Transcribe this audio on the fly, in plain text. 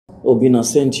Obina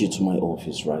sent you to my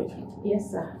office, right?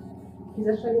 Yes, sir. He's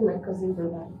actually my cousin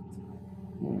brother.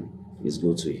 It's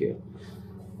good to hear.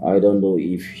 I don't know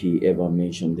if he ever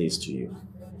mentioned this to you.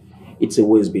 It's a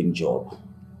waste-bin job.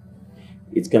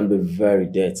 It can be very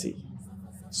dirty,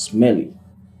 smelly,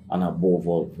 and above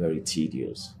all, very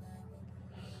tedious.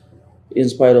 In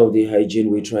spite of the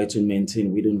hygiene we try to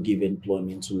maintain, we don't give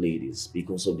employment to ladies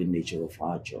because of the nature of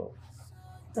our job.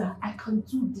 Sir, I can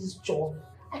do this job.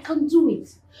 I can do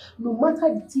it. No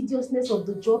matter the tediousness of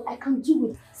the job, I can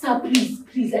do it. Sir,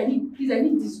 please, I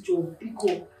need this job.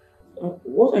 Because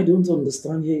what I don't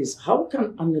understand here is how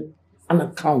can an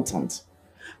accountant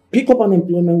pick up an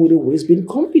employment with a waste-bin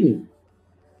company?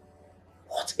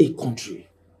 What a country.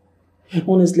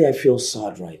 Honestly, I feel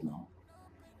sad right now.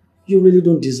 You really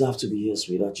don't deserve to be here,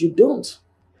 sweetheart. You don't.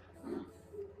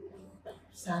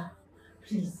 Sir,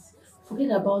 please,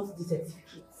 forget about the certificates.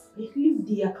 Leave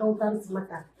the accountant's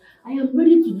matter. I am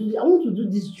ready to do it. I want to do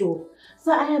this job.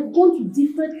 Sir, I have gone to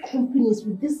different companies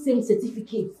with this same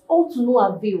certificate, all to no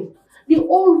avail. They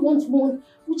all want one,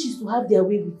 which is to have their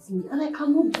way with me, and I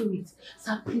cannot do it.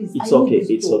 Sir, please, It's I okay, need this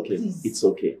it's job, okay, please. it's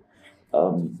okay.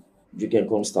 You can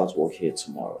come start work here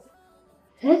tomorrow.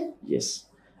 Eh? Yes.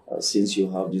 Since you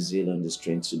have the zeal and the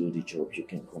strength to do the job, you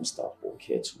can come start work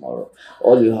here tomorrow.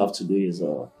 All you have to do is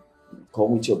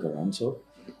come with your guarantor.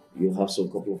 You have some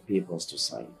couple of papers to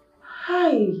sign.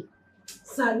 Hi.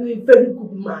 Sir, you're a very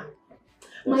good man.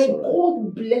 My That's all right. God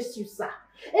will bless you, sir.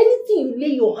 Anything you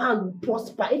lay your hand will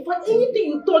prosper. In fact, anything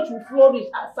you touch will flourish.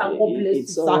 Sir, God bless you,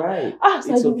 It's sir. all right.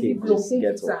 Sir, It's you okay. will be Just thank you,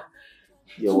 get sir. up.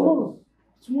 You're welcome.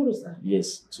 Tomorrow, sir.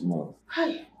 Yes, tomorrow.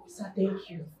 Hi, sir, thank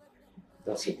you.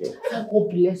 That's okay. Sir, God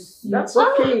bless you. That's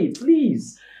okay,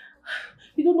 please.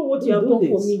 You don't know what you have Don't done do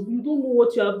for this. me. You don't know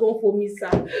what you have done for me, sir.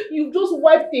 You've just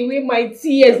wiped away my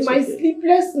tears, That's my okay.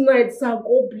 sleepless nights, sir.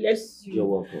 God bless you. You're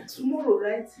welcome. Tomorrow,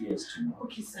 right? Yes, tomorrow.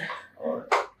 Okay, sir. All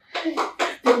right.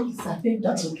 Thank you, sir. Thank you.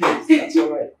 That's okay. That's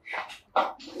all right.